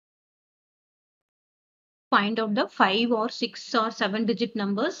find out the 5 or 6 or 7 digit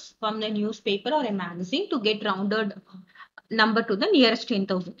numbers from the newspaper or a magazine to get rounded number to the nearest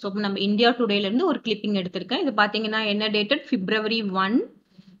 10,000. So நம்ம India டுடேல இருந்து ஒரு clipping எடுத்திருக்கேன். இது பாத்தீங்கன்னா என்ன dated February 1,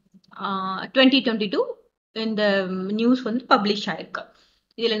 2022 இந்த news வந்து பப்ளிஷ் ஆயிருக்கு.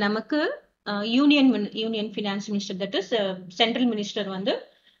 இதுல நமக்கு union finance minister that is central minister வந்து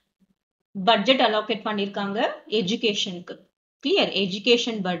பட்ஜெட் அலோகேட் பண்ணிருக்காங்க எஜுகேஷனுக்கு. Clear,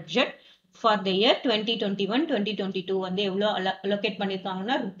 education budget for the year 2021-2022 வந்து எவ்வளோ allocate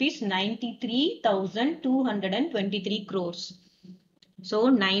பண்ணிருக்காங்கன்னா rupees 93,223 crores. So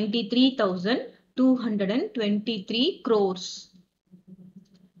 93,223 crores.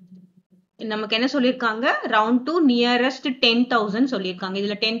 நமக்கு என்ன சொல்லிருக்காங்க, round to nearest 10,000 சொல்லிருக்காங்க.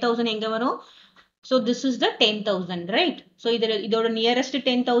 இதுல 10,000 எங்க வரும்? So this is the 10,000, right? So இதோட nearest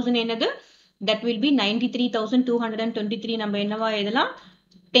 10,000 என்னது? That will be 93,223. நம்ம என்னவா எழுதலாம்?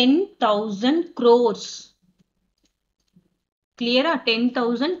 10,000 crores. Clear?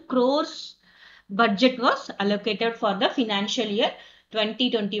 10,000 crores budget was allocated for the financial year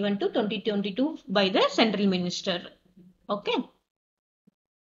 2021 to 2022 by the central minister. Okay.